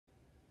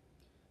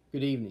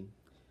Good evening.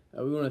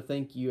 We want to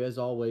thank you, as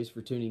always,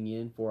 for tuning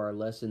in for our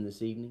lesson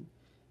this evening.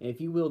 And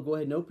if you will, go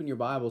ahead and open your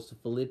Bibles to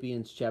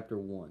Philippians chapter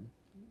 1.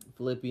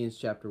 Philippians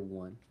chapter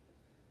 1.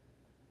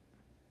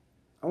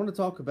 I want to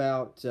talk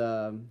about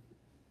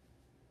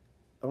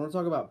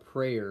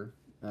prayer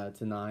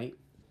tonight,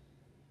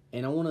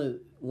 and I want to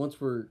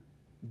once we're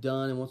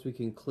done and once we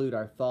conclude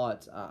our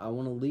thoughts, I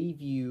want to leave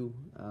you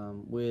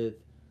with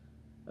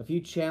a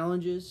few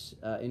challenges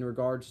in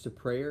regards to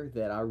prayer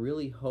that I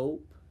really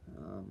hope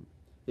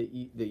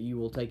that you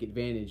will take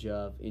advantage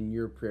of in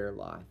your prayer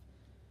life.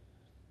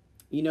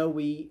 You know,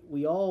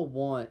 we all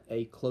want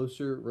a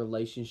closer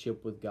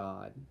relationship with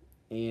God,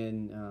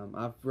 and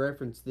I've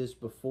referenced this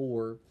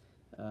before,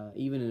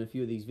 even in a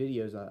few of these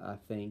videos, I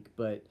think.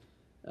 But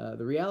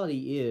the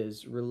reality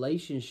is,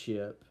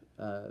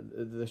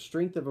 the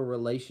strength of a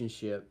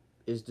relationship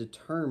is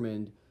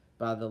determined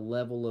by the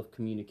level of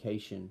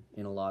communication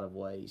in a lot of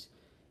ways.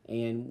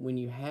 And when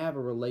you have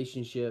a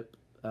relationship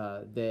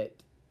that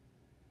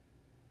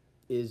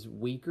is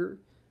weaker,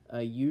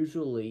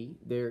 usually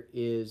there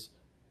is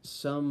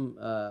some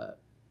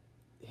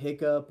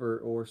hiccup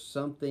or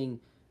something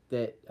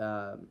that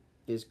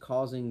is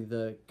causing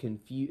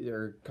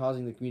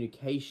causing the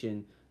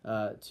communication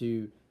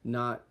to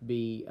not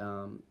be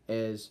uh,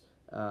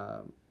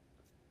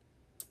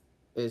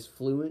 as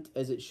fluent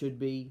as it should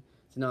be,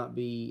 to not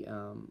be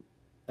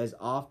as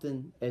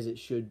often as it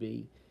should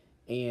be,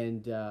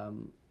 and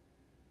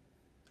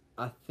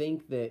I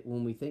think that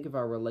when we think of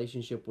our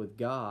relationship with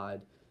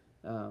God,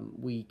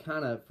 we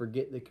kind of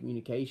forget the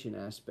communication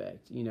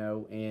aspect,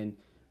 and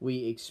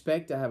we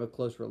expect to have a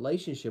close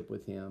relationship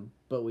with Him,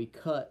 but we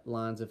cut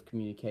lines of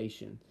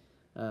communication.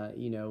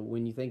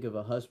 When you think of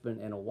a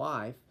husband and a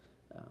wife,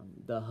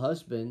 the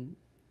husband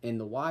and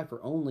the wife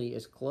are only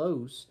as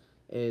close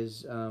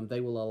as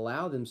they will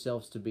allow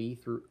themselves to be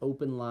through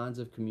open lines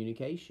of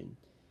communication.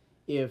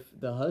 If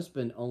the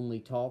husband only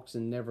talks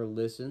and never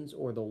listens,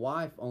 or the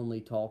wife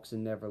only talks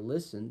and never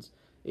listens,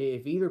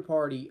 if either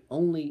party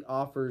only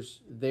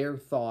offers their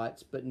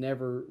thoughts but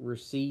never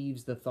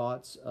receives the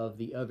thoughts of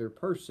the other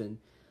person,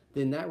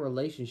 then that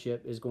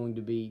relationship is going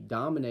to be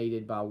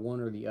dominated by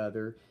one or the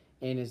other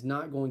and is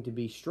not going to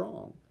be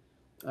strong.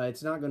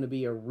 It's not going to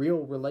be a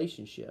real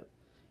relationship.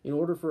 In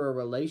order for a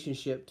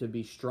relationship to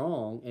be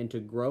strong and to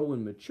grow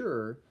and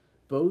mature,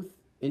 both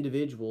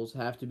individuals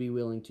have to be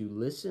willing to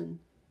listen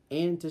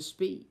and to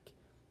speak.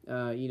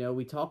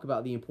 We talk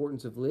about the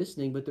importance of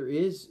listening, but there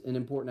is an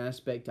important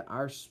aspect to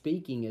our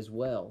speaking as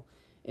well.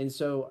 And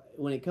so,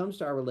 when it comes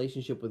to our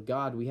relationship with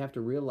God, we have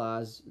to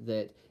realize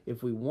that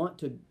if we want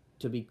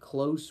to be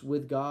close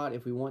with God,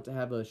 if we want to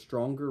have a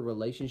stronger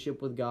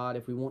relationship with God,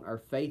 if we want our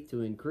faith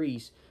to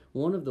increase,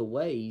 one of the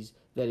ways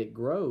that it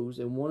grows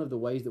and one of the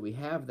ways that we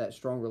have that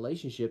strong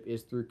relationship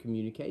is through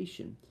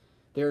communication.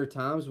 There are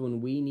times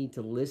when we need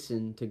to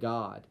listen to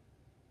God,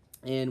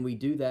 and we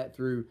do that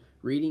through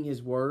reading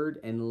His Word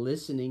and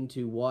listening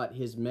to what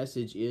His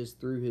message is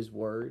through His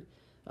Word.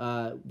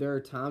 There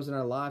are times in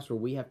our lives where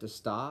we have to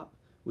stop,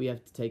 we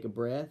have to take a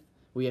breath,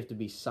 we have to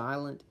be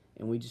silent,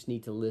 and we just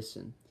need to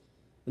listen.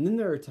 And then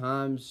there are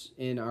times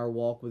in our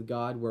walk with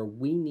God where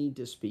we need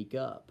to speak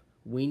up.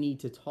 We need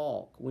to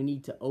talk. We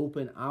need to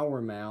open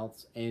our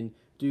mouths and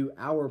do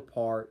our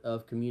part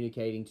of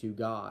communicating to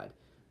God.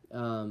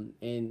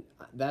 And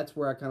that's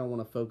where I kind of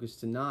want to focus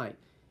tonight.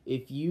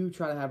 If you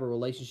try to have a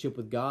relationship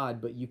with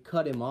God, but you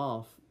cut Him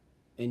off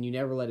and you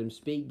never let Him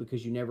speak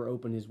because you never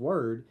open His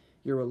Word,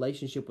 your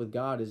relationship with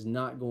God is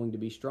not going to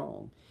be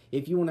strong.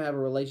 If you want to have a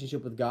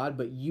relationship with God,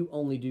 but you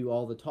only do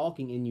all the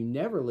talking and you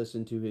never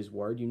listen to His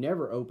Word, you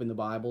never open the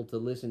Bible to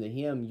listen to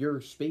Him,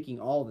 you're speaking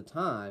all the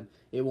time,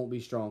 it won't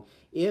be strong.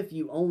 If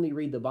you only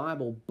read the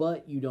Bible,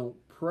 but you don't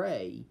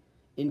pray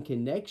in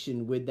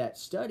connection with that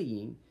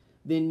studying,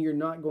 then you're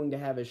not going to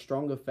have as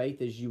strong a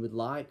faith as you would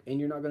like, and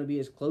you're not going to be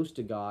as close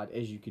to God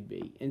as you could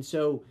be. And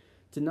so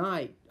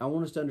tonight, I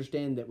want us to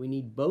understand that we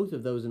need both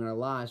of those in our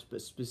lives,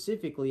 but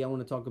specifically, I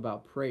want to talk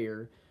about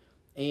prayer.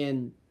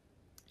 And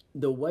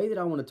the way that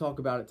I want to talk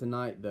about it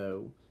tonight,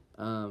 though,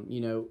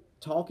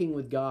 talking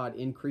with God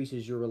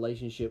increases your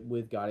relationship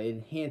with God. It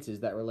enhances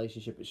that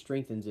relationship, it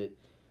strengthens it.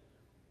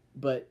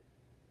 But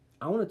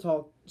I want to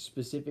talk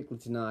specifically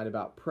tonight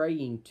about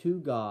praying to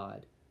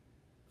God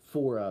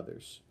for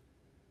others.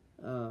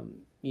 Um,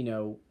 you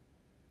know,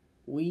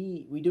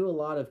 we do a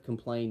lot of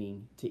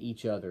complaining to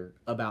each other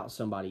about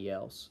somebody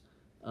else.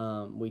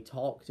 We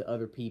talk to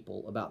other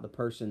people about the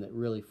person that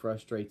really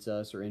frustrates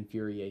us or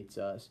infuriates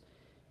us.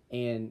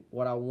 And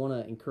what I want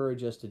to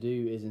encourage us to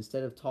do is,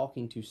 instead of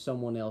talking to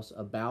someone else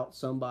about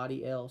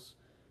somebody else,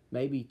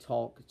 maybe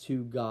talk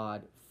to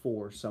God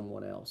for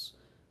someone else.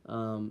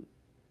 Um,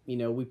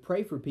 we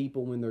pray for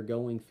people when they're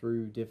going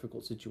through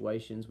difficult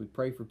situations. We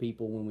pray for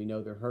people when we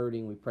know they're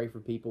hurting. We pray for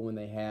people when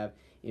they have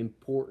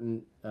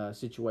important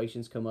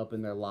situations come up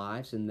in their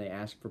lives and they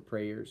ask for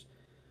prayers.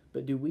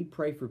 But do we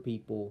pray for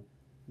people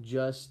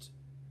just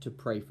to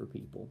pray for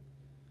people?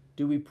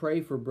 Do we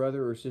pray for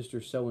brother or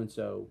sister so and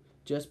so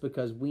just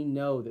because we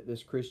know that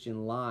this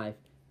Christian life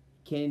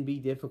can be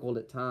difficult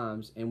at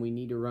times, and we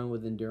need to run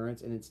with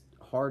endurance, and it's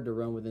hard to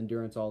run with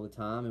endurance all the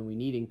time, and we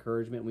need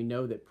encouragement. We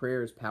know that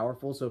prayer is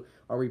powerful. So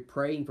are we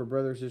praying for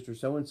brother or sister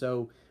so and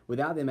so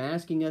without them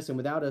asking us and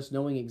without us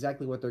knowing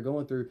exactly what they're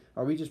going through?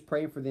 Are we just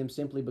praying for them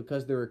simply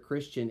because they're a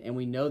Christian and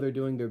we know they're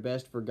doing their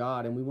best for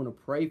God, and we want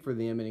to pray for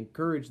them and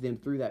encourage them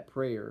through that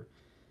prayer?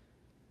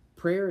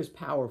 Prayer is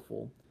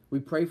powerful. We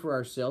pray for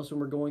ourselves when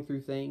we're going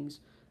through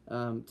things.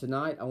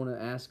 Tonight I want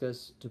to ask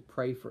us to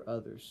pray for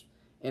others,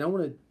 and I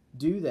want to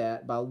do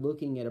that by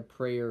looking at a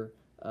prayer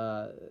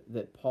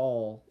that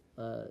Paul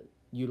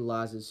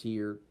utilizes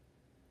here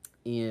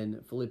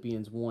in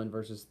Philippians 1,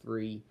 verses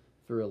 3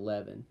 through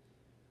 11.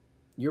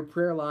 Your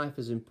prayer life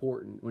is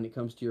important when it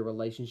comes to your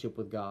relationship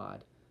with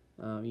God.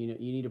 You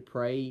need to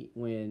pray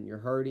when you're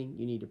hurting.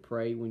 You need to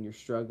pray when you're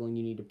struggling.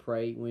 You need to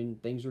pray when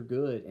things are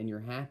good and you're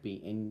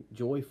happy and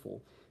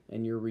joyful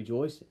and you're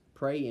rejoicing.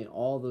 Pray in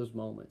all those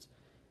moments.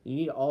 You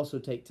need to also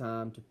take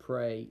time to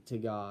pray to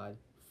God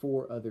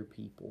for other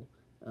people,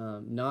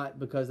 not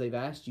because they've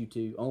asked you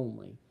to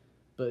only,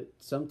 but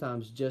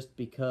sometimes just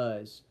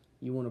because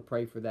you want to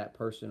pray for that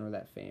person or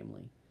that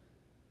family.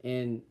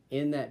 And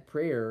in that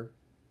prayer,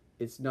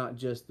 it's not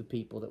just the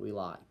people that we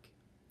like,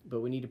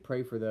 but we need to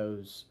pray for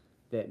those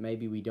that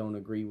maybe we don't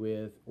agree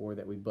with or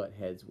that we butt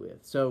heads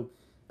with. So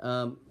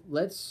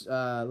let's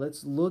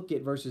look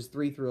at verses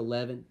 3 through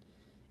 11.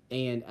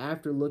 And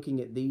after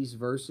looking at these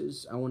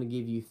verses, I want to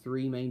give you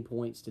three main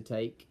points to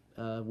take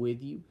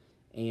with you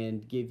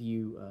and give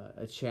you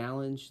a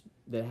challenge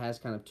that has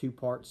kind of two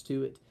parts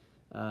to it.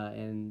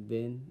 And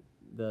then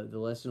the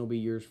lesson will be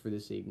yours for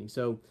this evening.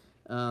 So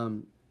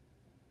I'll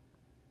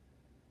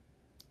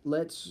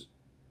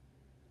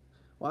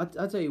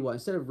tell you what,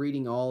 instead of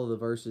reading all of the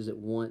verses at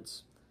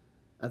once,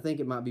 I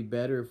think it might be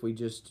better if we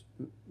just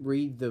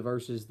read the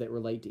verses that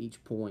relate to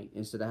each point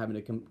instead of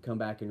having to come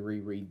back and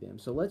reread them.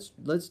 So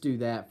let's do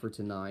that for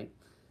tonight.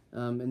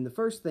 And the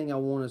first thing I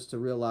want us to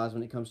realize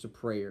when it comes to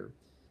prayer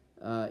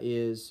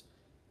is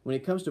when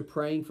it comes to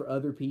praying for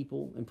other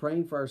people and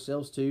praying for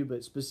ourselves too,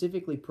 but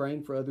specifically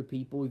praying for other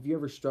people. Have you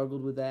ever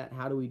struggled with that?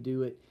 How do we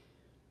do it?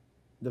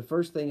 The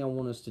first thing I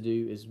want us to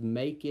do is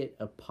make it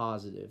a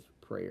positive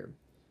prayer.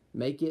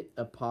 Make it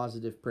a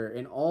positive prayer.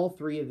 And all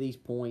three of these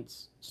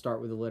points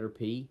start with the letter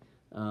P.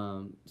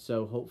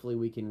 So hopefully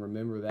we can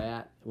remember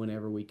that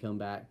whenever we come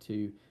back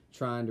to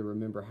trying to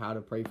remember how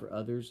to pray for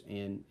others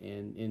and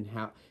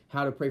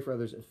how to pray for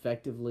others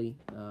effectively.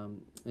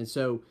 And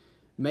so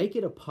make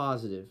it a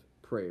positive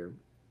prayer.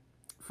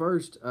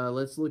 First,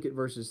 let's look at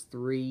verses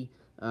 3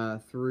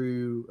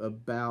 through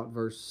about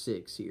verse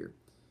 6 here.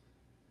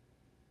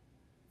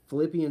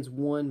 Philippians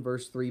 1,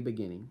 verse 3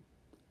 beginning.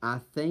 I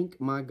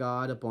thank my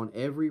God upon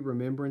every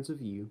remembrance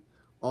of you,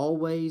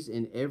 always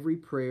in every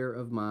prayer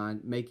of mine,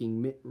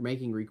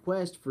 making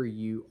request for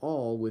you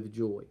all with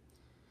joy,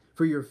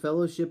 for your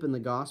fellowship in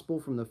the gospel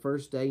from the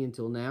first day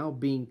until now,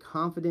 being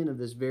confident of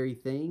this very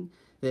thing,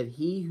 that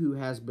he who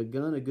has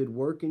begun a good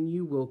work in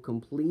you will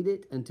complete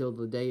it until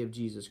the day of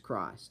Jesus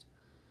Christ.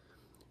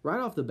 Right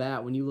off the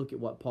bat, when you look at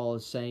what Paul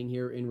is saying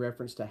here in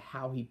reference to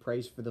how he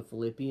prays for the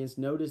Philippians,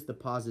 notice the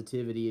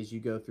positivity as you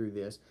go through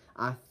this.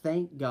 I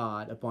thank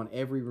God upon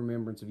every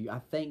remembrance of you. I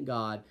thank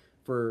God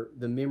for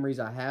the memories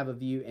I have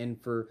of you and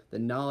for the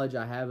knowledge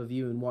I have of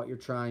you and what you're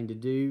trying to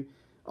do.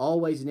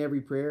 Always in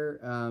every prayer,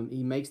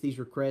 he makes these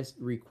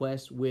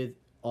requests with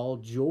all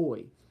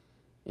joy.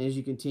 And as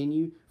you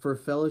continue, for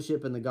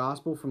fellowship in the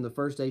gospel from the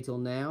first day till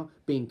now,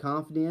 being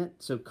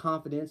confident. So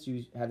confidence,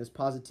 you have this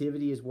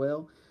positivity as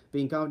well.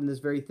 Being confident in this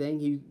very thing,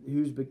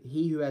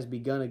 he who has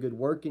begun a good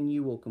work in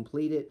you will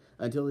complete it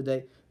until the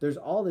day. There's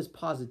all this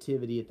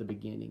positivity at the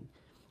beginning.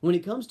 When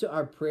it comes to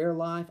our prayer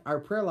life,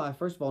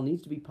 first of all,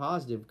 needs to be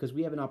positive because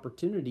we have an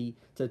opportunity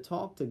to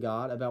talk to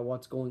God about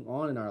what's going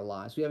on in our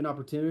lives. We have an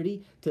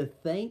opportunity to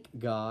thank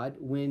God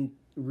when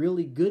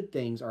really good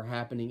things are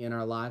happening in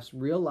our lives,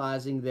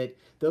 realizing that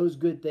those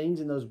good things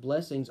and those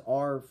blessings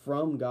are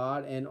from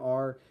God and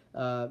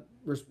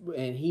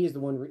He is the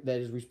one that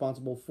is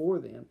responsible for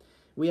them.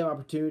 We have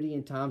opportunity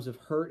in times of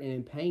hurt and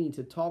in pain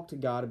to talk to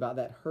God about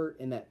that hurt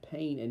and that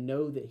pain and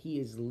know that He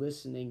is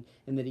listening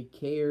and that He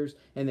cares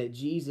and that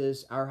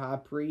Jesus, our high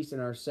priest and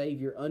our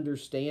Savior,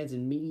 understands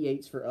and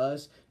mediates for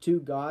us to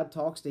God,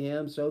 talks to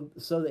Him so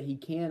that He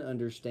can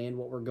understand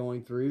what we're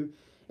going through.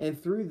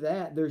 And through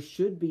that, there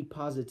should be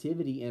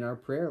positivity in our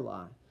prayer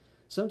life.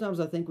 Sometimes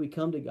I think we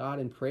come to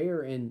God in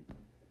prayer and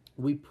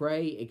we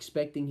pray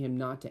expecting Him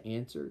not to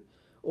answer.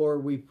 Or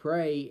we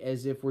pray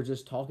as if we're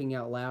just talking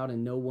out loud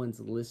and no one's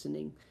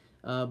listening,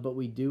 but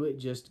we do it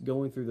just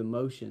going through the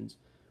motions.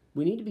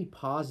 We need to be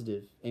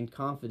positive and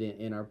confident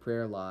in our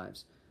prayer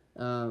lives.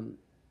 The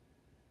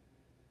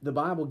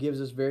Bible gives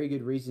us very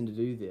good reason to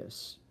do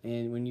this.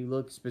 And when you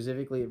look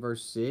specifically at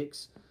verse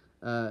 6,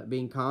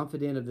 being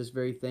confident of this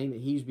very thing,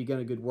 that He's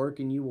begun a good work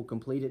in you will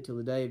complete it till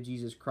the day of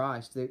Jesus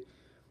Christ.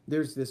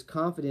 There's this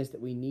confidence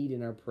that we need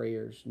in our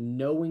prayers,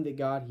 knowing that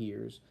God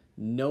hears,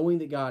 knowing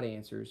that God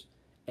answers,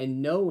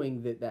 and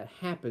knowing that that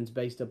happens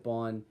based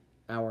upon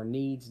our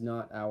needs,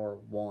 not our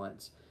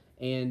wants.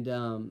 And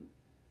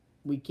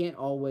we can't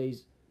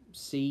always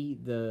see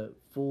the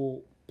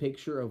full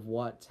picture of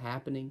what's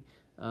happening,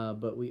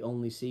 but we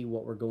only see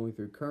what we're going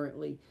through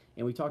currently.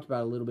 And we talked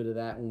about a little bit of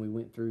that when we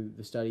went through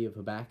the study of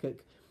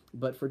Habakkuk.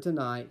 But for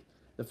tonight,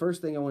 the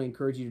first thing I want to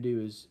encourage you to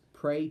do is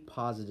pray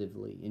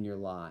positively in your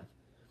life.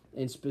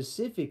 And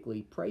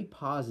specifically, pray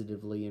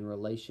positively in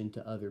relation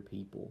to other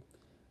people.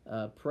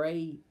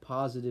 Pray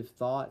positive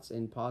thoughts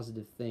and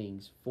positive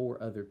things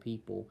for other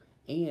people,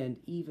 and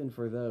even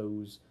for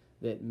those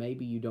that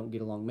maybe you don't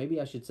get along. Maybe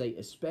I should say,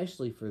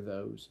 especially for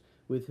those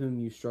with whom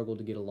you struggle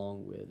to get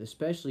along with,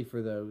 especially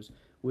for those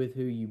with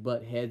who you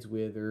butt heads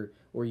with,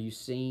 or you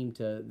seem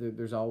to,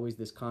 there's always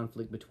this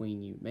conflict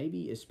between you.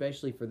 Maybe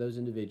especially for those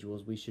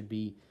individuals, we should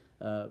be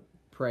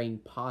praying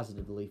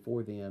positively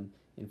for them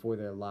and for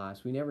their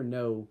lives. We never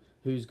know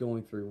who's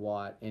going through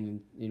what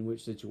and in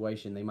which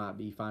situation they might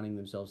be finding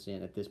themselves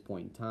in at this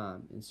point in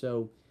time. And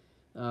so,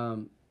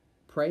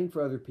 praying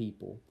for other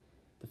people,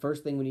 the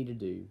first thing we need to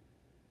do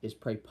is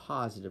pray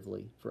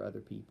positively for other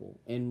people.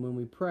 And when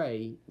we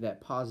pray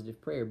that positive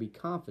prayer, be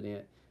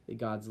confident that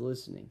God's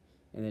listening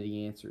and that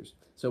He answers.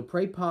 So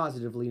pray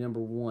positively, number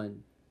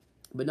one.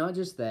 But not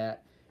just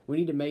that, we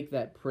need to make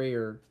that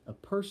prayer a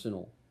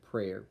personal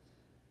prayer.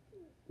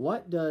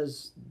 What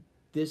does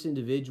this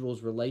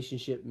individual's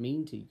relationship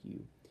mean to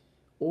you?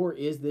 Or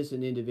is this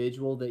an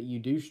individual that you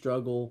do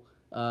struggle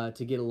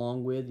to get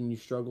along with and you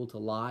struggle to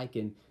like?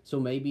 And so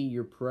maybe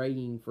you're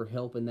praying for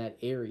help in that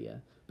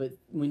area. But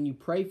when you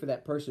pray for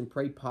that person,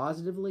 pray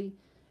positively.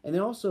 And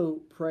then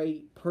also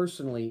pray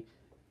personally.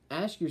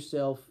 Ask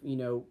yourself,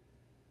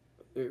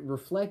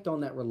 reflect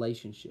on that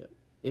relationship.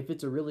 If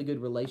it's a really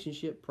good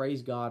relationship,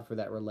 praise God for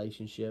that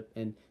relationship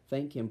and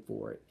thank Him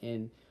for it.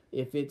 And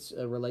if it's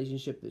a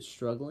relationship that's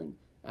struggling,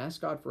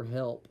 ask God for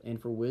help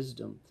and for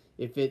wisdom.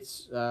 If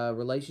it's a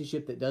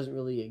relationship that doesn't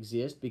really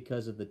exist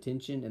because of the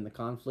tension and the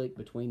conflict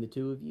between the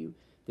two of you,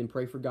 then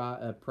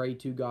pray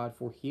to God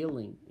for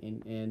healing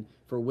and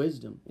for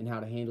wisdom in how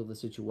to handle the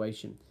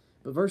situation.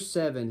 But verse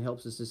 7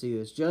 helps us to see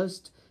this.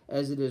 Just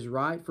as it is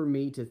right for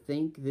me to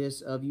think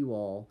this of you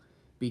all,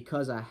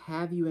 because I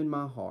have you in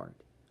my heart,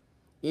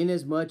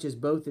 inasmuch as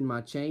both in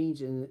my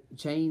chains and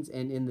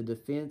in the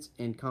defense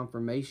and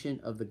confirmation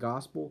of the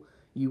gospel,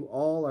 you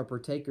all are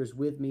partakers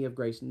with me of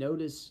grace.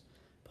 Notice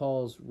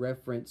Paul's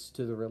reference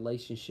to the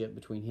relationship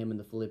between him and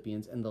the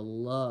Philippians and the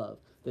love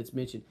that's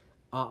mentioned.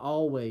 I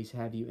always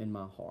have you in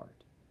my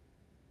heart.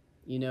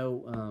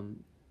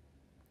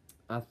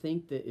 I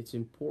think that it's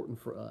important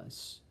for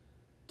us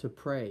to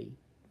pray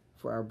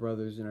for our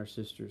brothers and our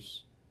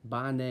sisters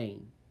by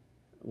name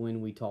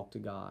when we talk to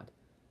God.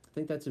 I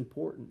think that's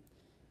important.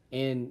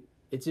 And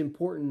it's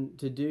important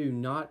to do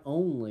not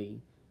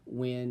only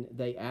when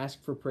they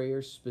ask for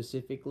prayers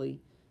specifically,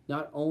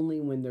 not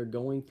only when they're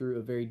going through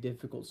a very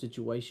difficult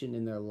situation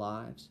in their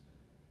lives,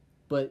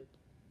 but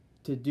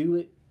to do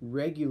it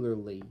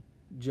regularly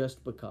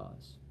just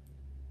because.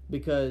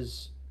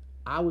 Because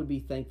I would be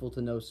thankful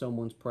to know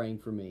someone's praying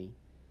for me.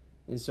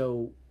 And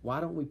so why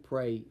don't we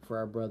pray for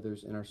our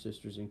brothers and our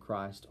sisters in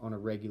Christ on a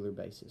regular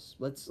basis?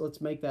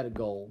 Let's make that a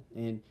goal.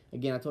 And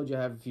again, I told you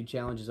I have a few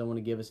challenges I want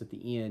to give us at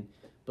the end.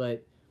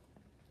 But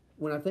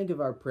when I think of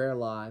our prayer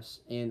lives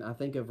and I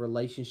think of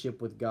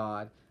relationship with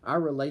God, our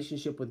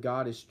relationship with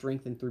God is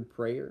strengthened through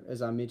prayer,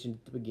 as I mentioned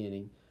at the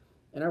beginning.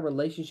 And our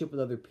relationship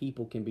with other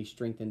people can be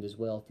strengthened as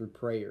well through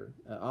prayer.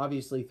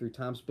 Obviously through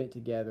time spent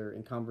together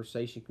and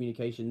conversation,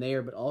 communication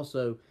there, but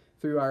also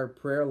through our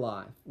prayer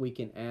life, we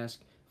can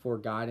ask for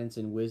guidance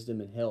and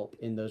wisdom and help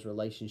in those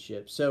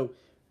relationships. So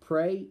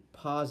pray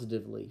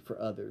positively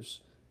for others.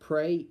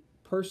 Pray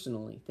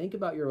personally. Think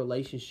about your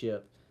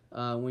relationship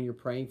when you're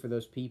praying for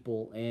those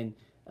people, and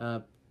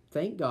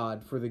thank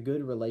God for the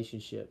good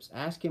relationships.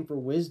 Ask Him for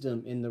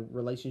wisdom in the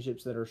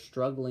relationships that are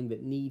struggling,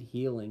 that need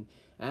healing.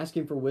 Ask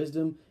Him for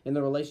wisdom in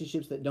the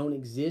relationships that don't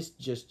exist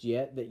just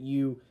yet, that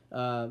you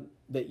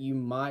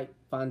might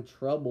find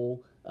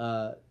trouble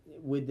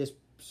with this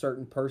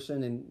certain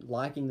person and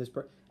liking this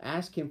person.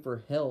 Ask Him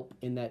for help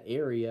in that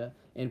area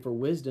and for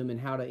wisdom in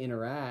how to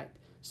interact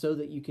so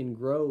that you can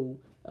grow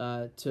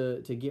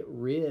to get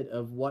rid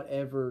of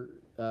whatever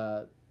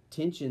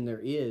tension there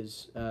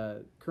is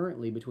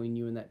currently between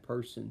you and that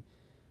person.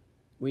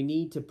 We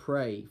need to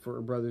pray for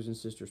our brothers and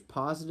sisters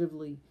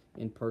positively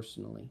and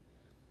personally.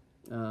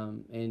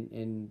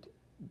 And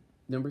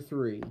number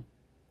 3,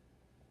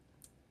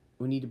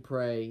 we need to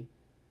pray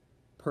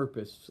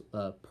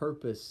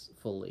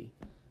purposefully.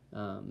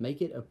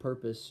 Make it a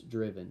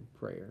purpose-driven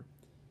prayer.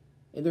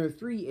 And there are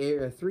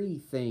three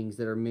things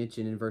that are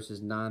mentioned in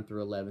verses 9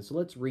 through 11. So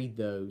let's read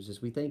those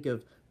as we think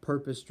of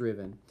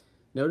purpose-driven.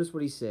 Notice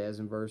what he says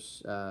in we'll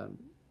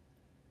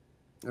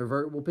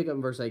pick up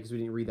in verse 8 because we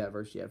didn't read that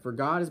verse yet. For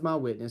God is my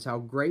witness, how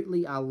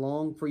greatly I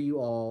long for you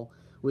all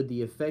with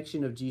the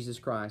affection of Jesus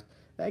Christ.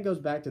 That goes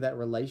back to that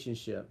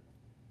relationship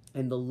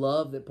and the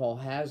love that Paul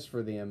has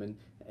for them,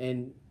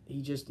 and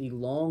he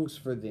longs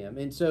for them.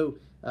 And so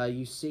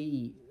you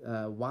see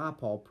why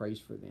Paul prays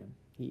for them.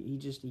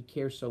 He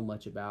cares so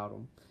much about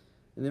them.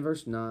 And then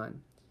verse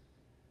 9,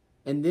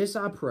 and this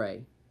I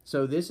pray,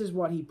 So this is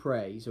what he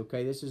prays,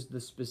 okay? This is the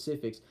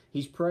specifics.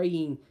 He's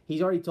praying,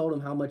 he's already told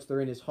them how much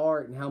they're in his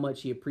heart and how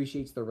much he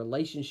appreciates their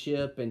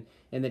relationship, and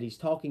that he's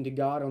talking to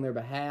God on their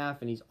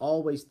behalf, and he's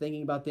always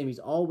thinking about them. He's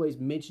always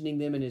mentioning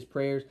them in his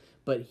prayers.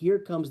 But here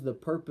comes the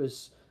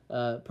purposes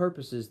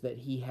that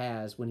he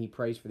has when he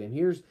prays for them.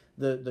 Here's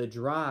the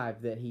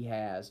drive that he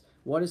has.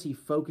 What is he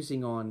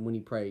focusing on when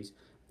he prays?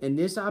 And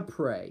this I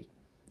pray,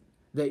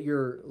 that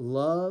your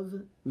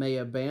love may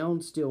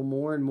abound still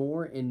more and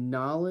more in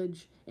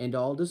knowledge and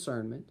all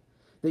discernment,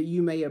 that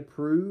you may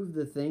approve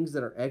the things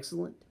that are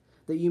excellent,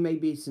 that you may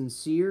be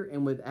sincere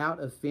and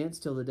without offense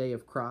till the day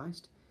of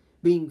Christ,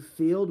 being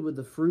filled with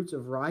the fruits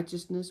of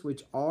righteousness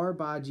which are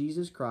by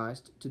Jesus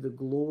Christ, to the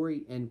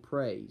glory and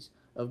praise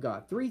of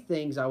God. Three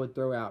things I would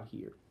throw out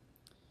here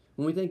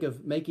when we think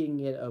of making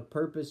it a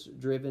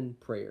purpose-driven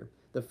prayer.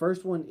 The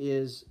first one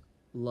is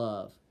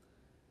love.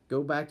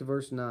 Go back to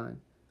verse 9.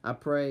 I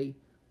pray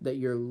that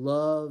your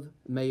love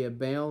may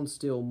abound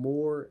still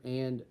more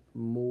and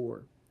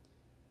more.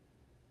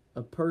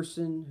 A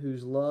person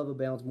whose love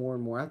abounds more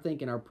and more. I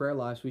think in our prayer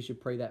lives we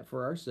should pray that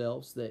for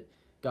ourselves, that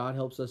God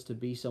helps us to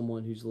be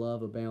someone whose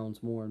love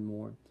abounds more and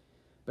more.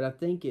 But I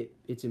think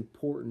it's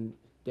important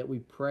that we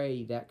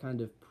pray that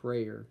kind of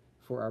prayer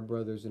for our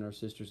brothers and our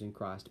sisters in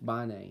Christ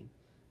by name.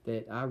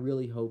 That I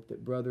really hope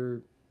that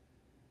Brother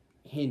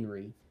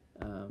Henry,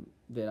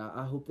 that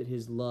I hope that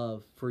his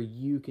love for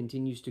you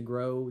continues to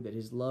grow, that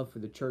his love for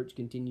the church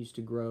continues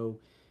to grow,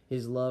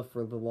 his love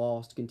for the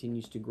lost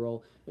continues to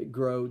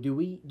grow. Do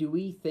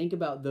we think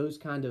about those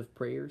kind of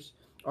prayers?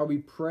 Are we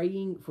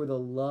praying for the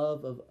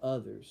love of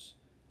others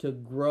to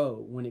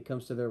grow when it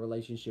comes to their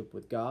relationship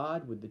with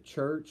God, with the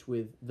church,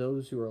 with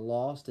those who are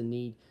lost and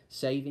need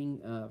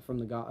saving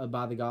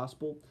by the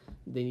gospel?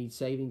 They need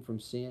saving from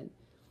sin.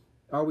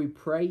 Are we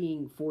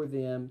praying for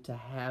them to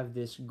have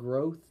this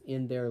growth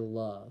in their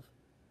love?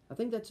 I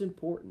think that's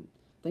important.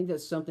 I think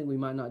that's something we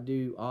might not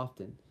do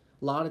often.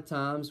 A lot of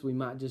times we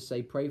might just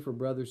say, pray for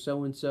brother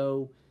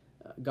so-and-so.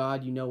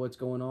 God, you know what's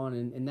going on,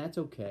 and that's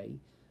okay.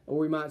 Or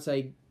we might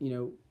say,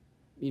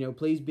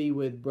 please be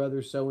with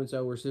brother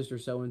so-and-so or sister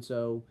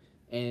so-and-so,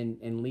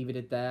 and leave it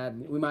at that.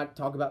 We might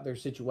talk about their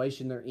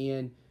situation they're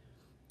in.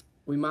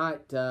 We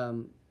might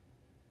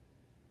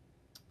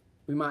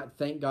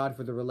thank God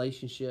for the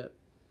relationship.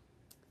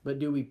 But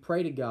do we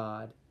pray to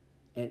God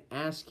and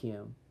ask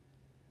Him,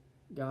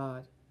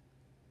 God,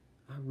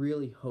 I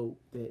really hope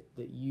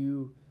that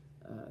you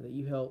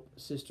help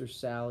Sister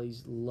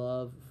Sally's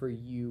love for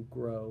you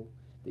grow,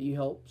 that you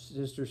help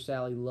Sister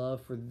Sally's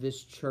love for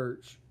this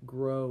church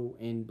grow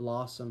and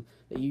blossom,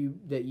 that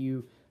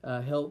you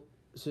help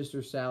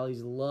Sister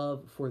Sally's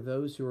love for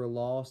those who are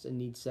lost and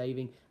need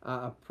saving.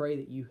 I pray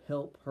that you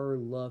help her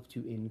love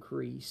to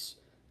increase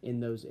in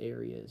those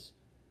areas.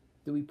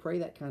 Do we pray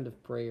that kind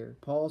of prayer?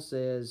 Paul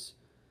says,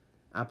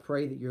 I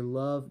pray that your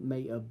love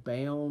may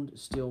abound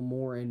still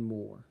more and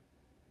more.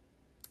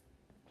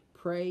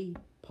 Pray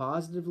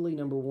positively,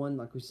 number one,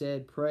 like we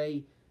said.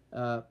 Pray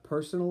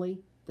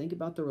personally. Think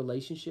about the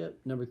relationship.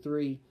 Number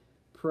three,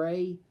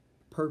 pray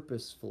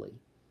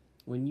purposefully.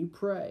 When you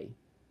pray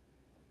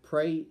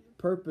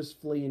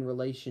purposefully in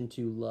relation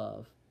to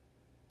love.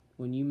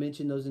 When you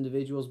mention those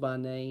individuals by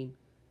name,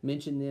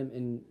 mention them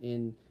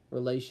in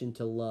relation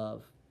to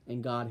love,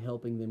 and God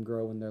helping them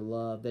grow in their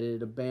love, that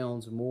it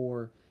abounds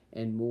more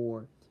and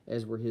more,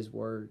 as were his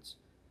words.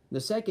 The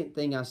second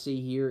thing I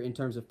see here in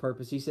terms of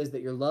purpose, he says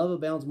that your love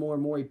abounds more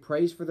and more. He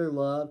prays for their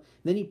love.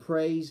 Then he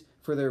prays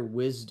for their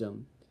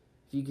wisdom.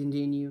 If you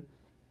continue,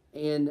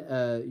 and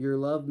your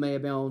love may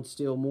abound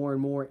still more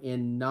and more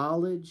in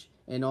knowledge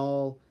and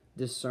all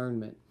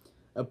discernment.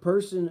 A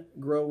person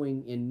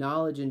growing in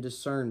knowledge and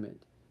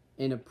discernment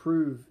and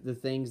approve the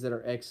things that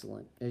are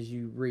excellent, as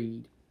you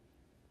read.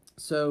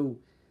 So,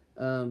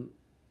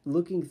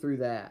 looking through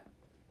that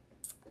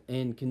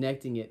and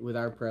connecting it with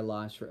our prayer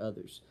lives for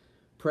others,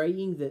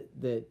 praying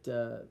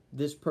that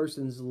this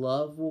person's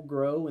love will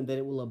grow and that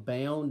it will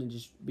abound and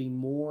just be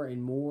more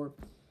and more,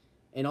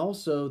 and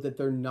also that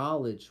their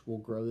knowledge will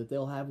grow, that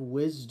they'll have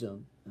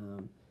wisdom.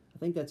 I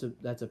think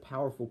that's a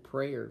powerful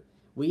prayer.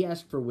 We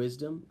ask for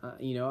wisdom.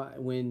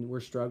 When we're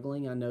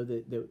struggling, I know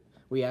that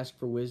we ask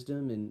for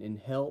wisdom and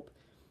help.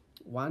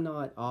 Why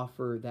not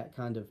offer that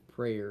kind of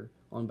prayer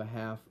on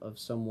behalf of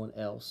someone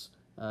else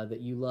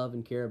that you love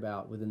and care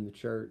about within the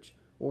church,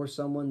 or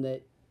someone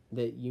that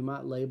you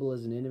might label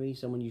as an enemy,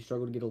 someone you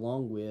struggle to get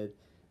along with?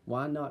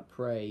 Why not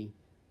pray,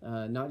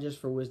 not just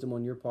for wisdom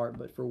on your part,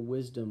 but for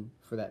wisdom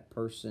for that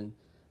person,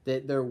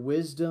 that their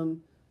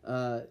wisdom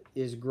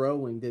is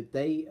growing, that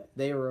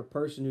they are a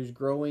person who's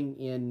growing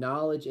in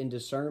knowledge and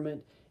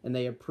discernment, and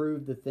they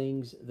approve the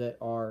things that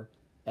are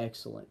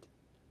excellent.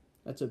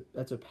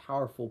 That's a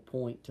powerful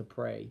point to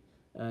pray,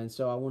 and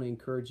so I want to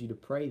encourage you to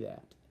pray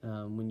that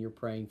when you're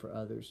praying for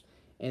others.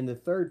 And the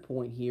third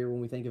point here, when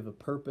we think of a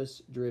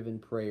purpose-driven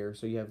prayer,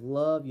 so you have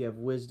love, you have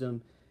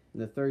wisdom,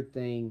 and the third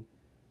thing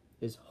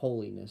is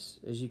holiness.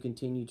 As you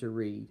continue to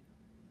read,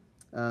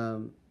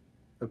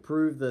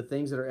 approve the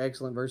things that are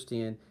excellent, verse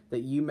 10, that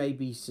you may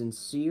be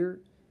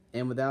sincere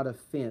and without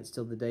offense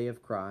till the day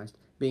of Christ,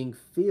 being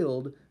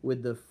filled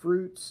with the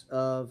fruits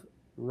of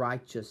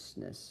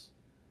righteousness,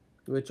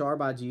 which are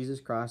by Jesus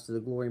Christ to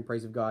the glory and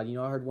praise of God. You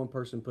know, I heard one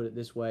person put it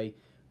this way: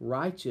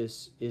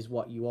 righteous is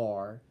what you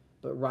are,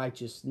 but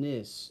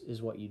righteousness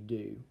is what you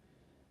do.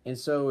 And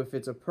so if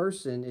it's a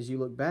person, as you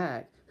look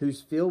back,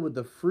 who's filled with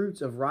the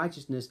fruits of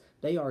righteousness,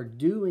 they are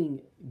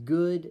doing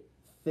good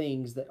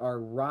things that are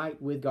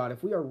right with God.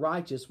 If we are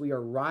righteous, we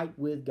are right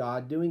with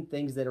God, doing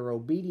things that are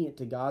obedient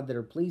to God, that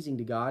are pleasing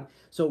to God.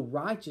 So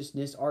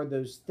righteousness are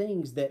those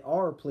things that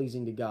are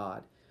pleasing to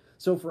God.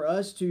 So for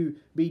us to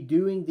be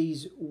doing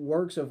these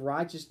works of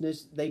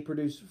righteousness, they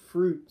produce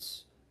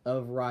fruits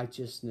of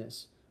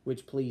righteousness,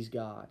 which please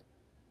God.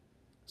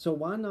 So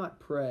why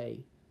not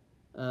pray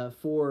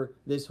for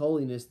this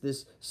holiness,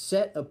 this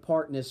set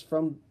apartness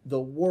from the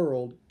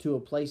world to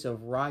a place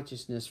of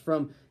righteousness,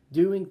 from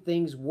doing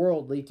things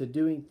worldly to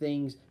doing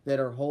things that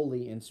are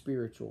holy and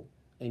spiritual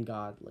and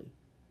godly?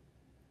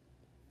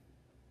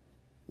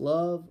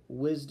 Love,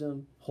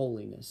 wisdom,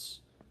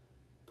 holiness,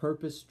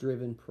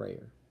 purpose-driven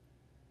prayer.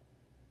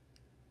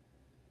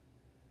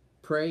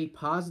 Pray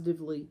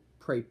positively,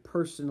 pray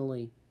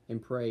personally,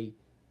 and pray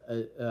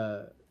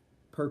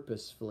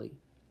purposefully.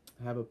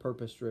 Have a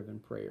purpose-driven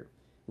prayer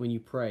when you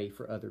pray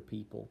for other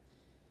people.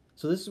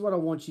 So this is what I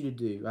want you to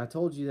do. I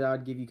told you that I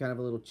would give you kind of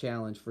a little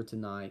challenge for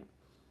tonight.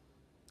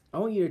 I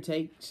want you to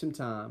take some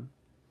time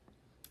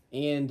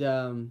and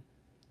I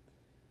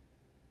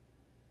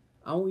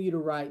want you to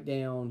write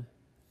down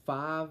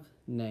 5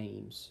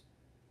 names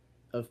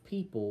of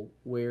people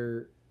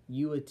where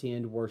you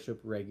attend worship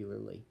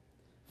regularly.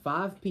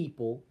 5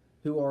 people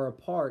who are a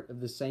part of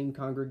the same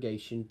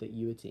congregation that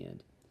you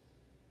attend.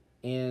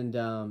 And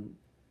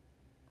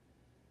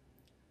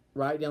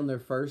write down their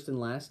first and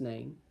last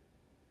name.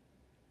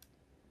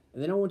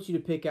 And then I want you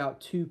to pick out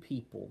 2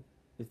 people.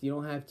 If you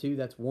don't have 2,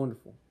 that's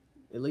wonderful.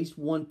 At least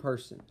one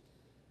person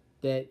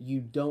that you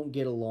don't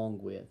get along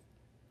with,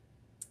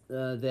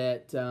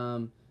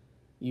 that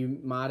you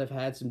might have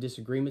had some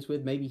disagreements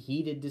with, maybe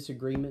heated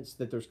disagreements,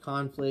 that there's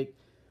conflict,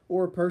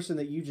 or a person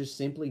that you just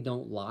simply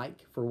don't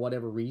like for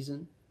whatever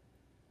reason.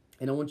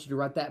 And I want you to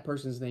write that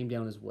person's name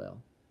down as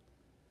well.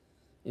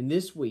 And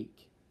this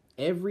week,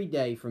 every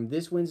day from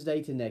this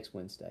Wednesday to next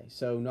Wednesday,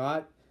 so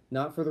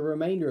not for the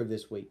remainder of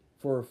this week,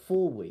 for a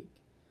full week,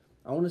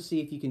 I want to see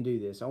if you can do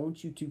this. I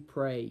want you to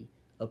pray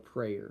a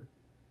prayer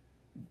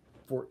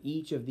for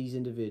each of these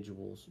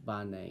individuals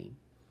by name.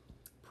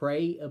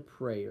 Pray a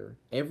prayer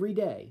every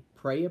day.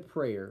 Pray a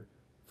prayer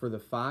for the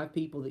 5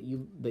 people that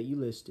you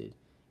listed,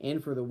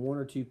 and for the 1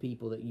 or 2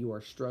 people that you are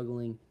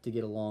struggling to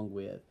get along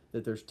with,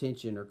 that there's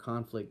tension or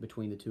conflict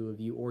between the 2 of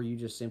you, or you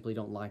just simply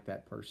don't like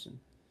that person.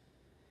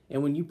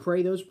 And when you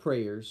pray those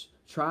prayers,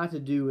 try to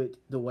do it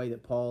the way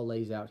that Paul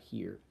lays out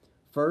here.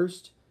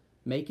 First,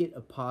 make it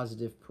a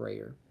positive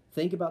prayer.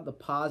 Think about the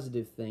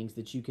positive things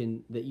that you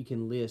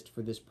can list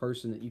for this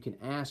person, that you can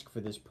ask for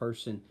this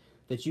person,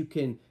 that you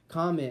can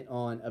comment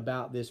on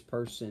about this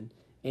person,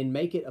 and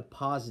make it a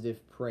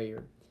positive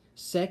prayer.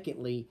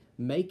 Secondly,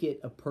 make it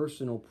a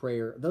personal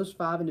prayer. Those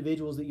 5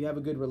 individuals that you have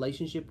a good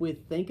relationship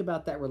with, think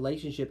about that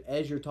relationship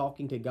as you're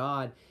talking to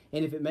God.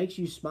 And if it makes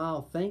you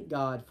smile, thank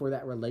God for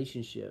that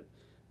relationship.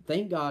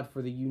 Thank God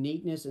for the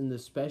uniqueness and the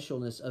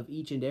specialness of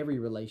each and every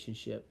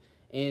relationship.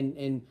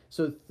 And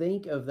so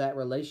think of that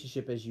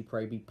relationship as you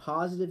pray. Be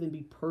positive and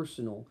be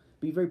personal.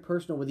 Be very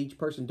personal with each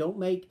person. Don't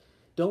make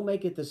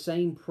it the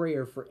same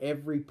prayer for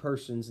every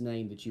person's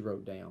name that you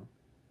wrote down.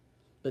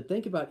 But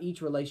think about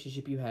each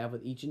relationship you have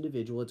with each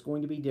individual. It's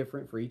going to be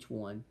different for each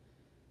one.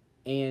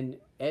 And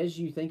as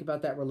you think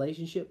about that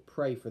relationship,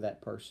 pray for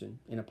that person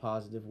in a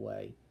positive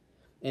way.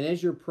 And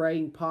as you're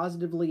praying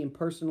positively and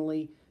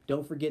personally,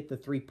 don't forget the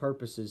 3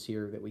 purposes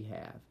here that we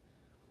have.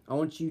 I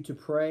want you to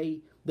pray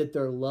that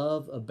their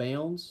love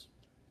abounds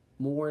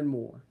more and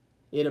more.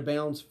 It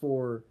abounds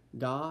for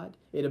God,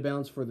 it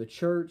abounds for the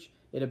church,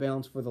 it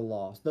abounds for the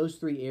lost. Those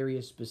 3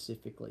 areas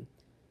specifically.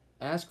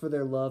 Ask for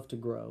their love to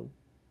grow.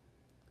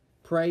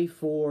 Pray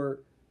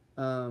for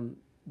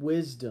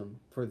wisdom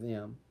for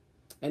them.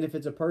 And if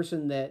it's a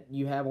person that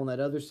you have on that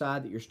other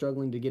side that you're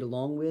struggling to get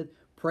along with,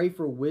 pray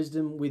for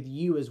wisdom with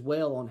you as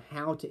well on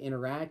how to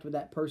interact with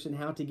that person,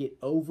 how to get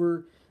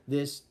over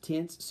this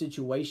tense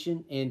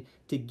situation and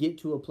to get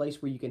to a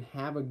place where you can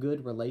have a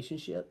good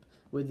relationship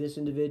with this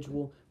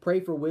individual. Pray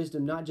for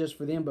wisdom, not just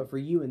for them, but for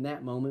you in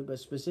that moment, but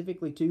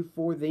specifically too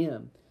for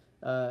them.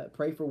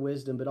 Pray for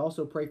wisdom, but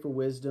also pray for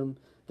wisdom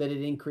that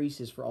it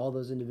increases for all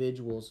those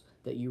individuals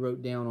that you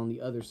wrote down on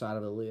the other side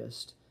of the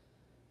list.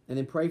 And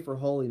then pray for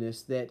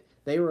holiness, that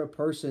they are a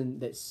person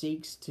that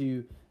seeks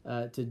to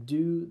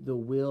do the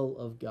will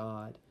of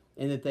God,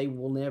 and that they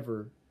will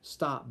never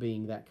stop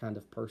being that kind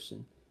of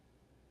person.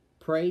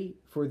 Pray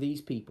for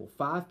these people,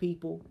 5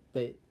 people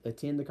that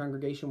attend the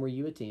congregation where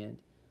you attend.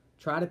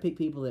 Try to pick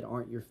people that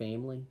aren't your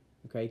family.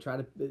 Okay,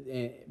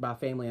 by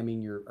family I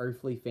mean your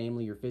earthly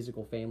family, your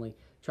physical family.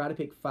 Try to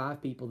pick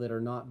 5 people that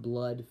are not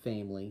blood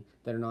family,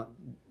 that are not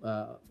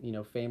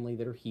family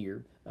that are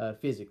here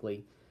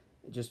physically,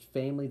 just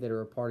family that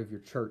are a part of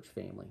your church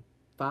family.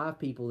 5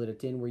 people that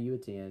attend where you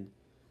attend,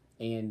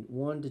 and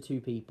 1 to 2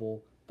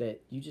 people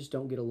that you just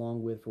don't get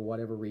along with for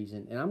whatever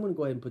reason. And I'm going to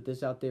go ahead and put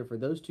this out there for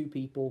those 2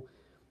 people.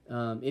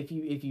 If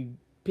you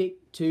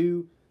pick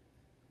two,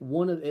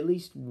 at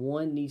least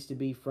one needs to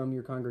be from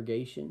your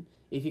congregation.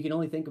 If you can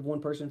only think of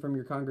one person from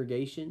your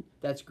congregation,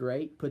 that's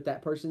great. Put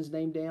that person's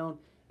name down,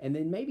 and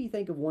then maybe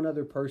think of one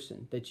other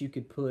person that you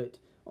could put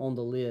on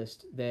the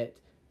list that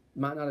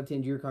might not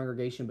attend your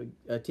congregation but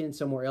attend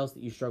somewhere else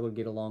that you struggle to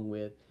get along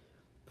with.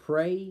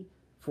 Pray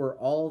for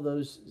all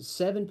those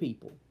 7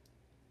 people.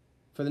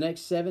 For the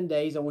next 7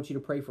 days, I want you to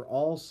pray for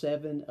all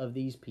 7 of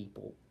these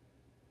people.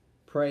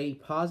 Pray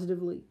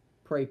positively,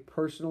 pray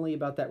personally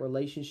about that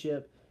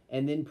relationship,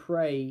 and then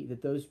pray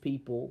that those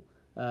people,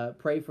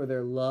 pray for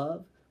their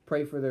love,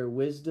 pray for their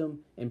wisdom,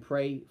 and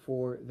pray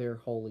for their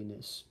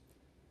holiness.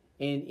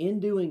 And in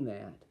doing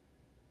that,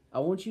 I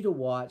want you to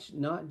watch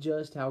not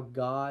just how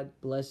God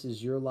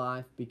blesses your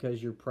life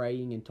because you're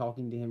praying and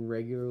talking to Him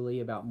regularly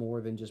about more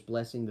than just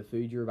blessing the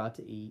food you're about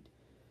to eat,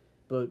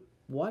 but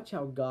watch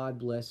how God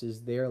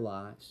blesses their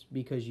lives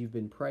because you've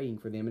been praying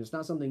for them. And it's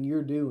not something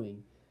you're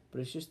doing,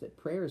 but it's just that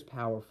prayer is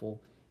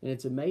powerful. And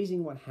it's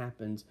amazing what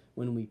happens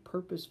when we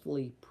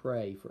purposefully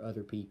pray for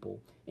other people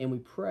and we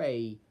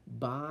pray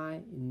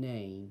by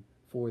name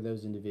for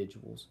those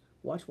individuals.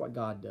 Watch what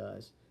God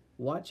does.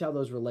 Watch how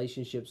those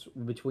relationships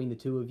between the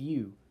 2 of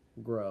you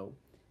grow.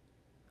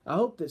 I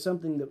hope that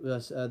something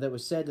that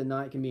was said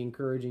tonight can be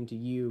encouraging to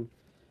you.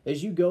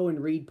 As you go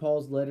and read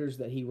Paul's letters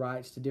that he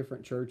writes to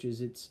different churches,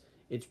 it's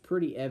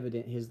pretty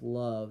evident his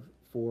love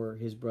for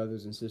his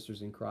brothers and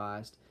sisters in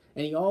Christ.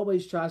 And he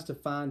always tries to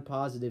find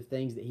positive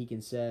things that he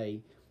can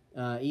say,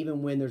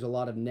 even when there's a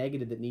lot of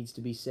negative that needs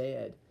to be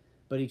said.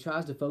 But he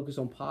tries to focus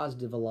on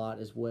positive a lot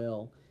as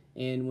well.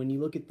 And when you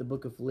look at the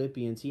book of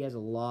Philippians, he has a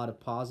lot of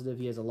positive.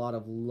 He has a lot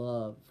of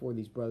love for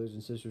these brothers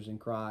and sisters in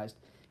Christ.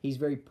 He's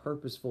very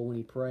purposeful when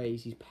he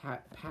prays. He's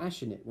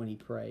passionate when he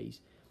prays.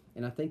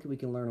 And I think that we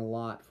can learn a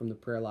lot from the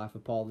prayer life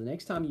of Paul. The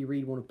next time you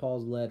read one of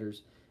Paul's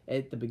letters,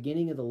 at the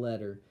beginning of the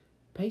letter,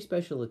 pay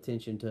special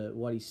attention to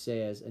what he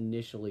says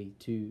initially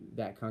to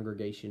that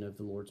congregation of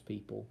the Lord's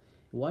people.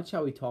 Watch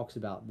how he talks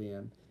about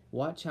them.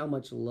 Watch how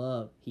much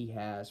love he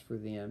has for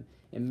them.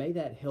 And may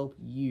that help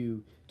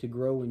you to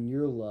grow in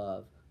your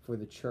love for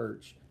the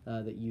church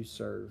that you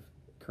serve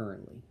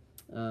currently.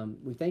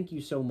 We thank you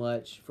so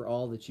much for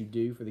all that you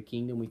do for the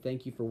kingdom. We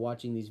thank you for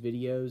watching these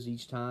videos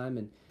each time.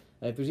 And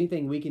if there's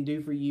anything we can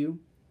do for you,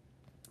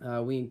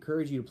 we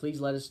encourage you to please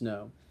let us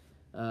know.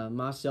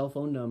 My cell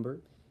phone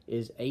number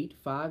is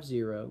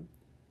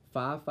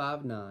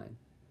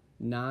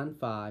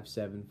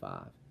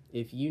 850-559-9575.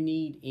 If you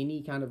need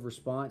any kind of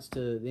response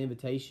to the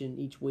invitation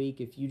each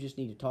week, if you just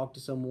need to talk to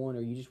someone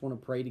or you just want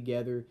to pray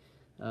together,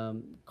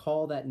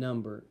 call that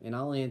number and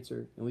I'll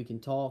answer, and we can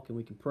talk and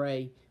we can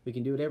pray. We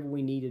can do whatever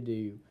we need to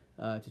do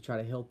to try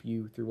to help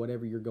you through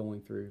whatever you're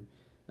going through.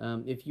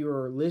 If you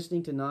are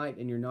listening tonight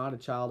and you're not a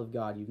child of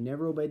God, you've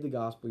never obeyed the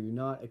gospel, you're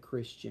not a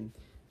Christian,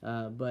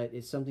 but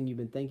it's something you've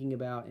been thinking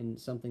about and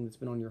something that's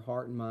been on your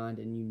heart and mind,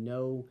 and you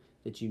know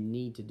that you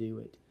need to do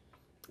it.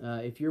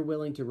 If you're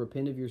willing to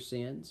repent of your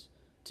sins,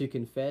 to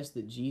confess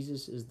that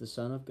Jesus is the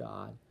Son of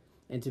God,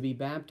 and to be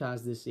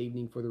baptized this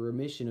evening for the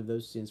remission of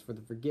those sins, for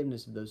the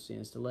forgiveness of those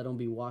sins, to let them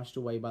be washed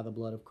away by the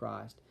blood of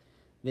Christ,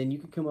 then you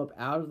can come up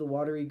out of the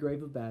watery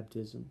grave of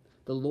baptism.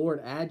 The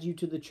Lord adds you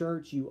to the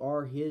church. You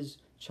are His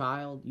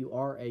child. You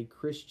are a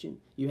Christian.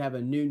 You have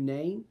a new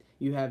name.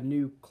 You have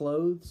new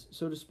clothes,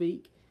 so to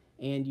speak,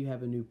 and you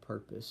have a new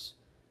purpose.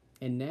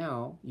 And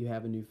now you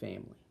have a new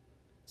family.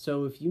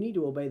 So if you need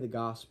to obey the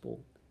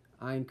gospel,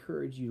 I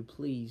encourage you to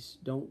please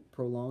don't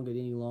prolong it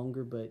any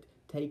longer, but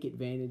take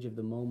advantage of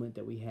the moment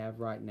that we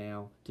have right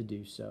now to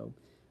do so.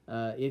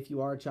 If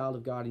you are a child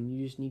of God and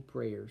you just need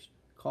prayers,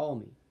 call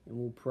me and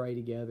we'll pray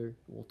together.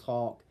 We'll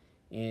talk.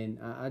 And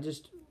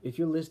if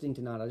you're listening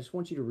tonight, I just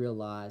want you to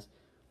realize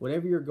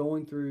whatever you're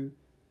going through,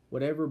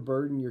 whatever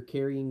burden you're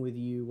carrying with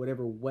you,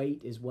 whatever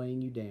weight is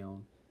weighing you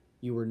down,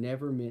 you were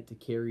never meant to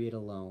carry it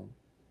alone.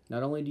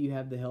 Not only do you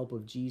have the help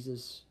of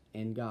Jesus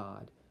and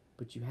God,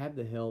 but you have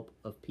the help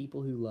of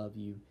people who love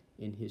you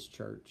in His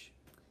church.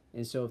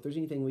 And so if there's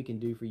anything we can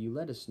do for you,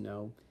 let us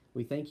know.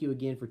 We thank you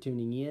again for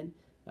tuning in.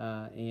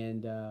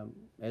 And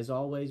as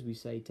always, we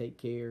say take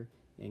care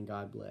and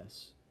God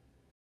bless.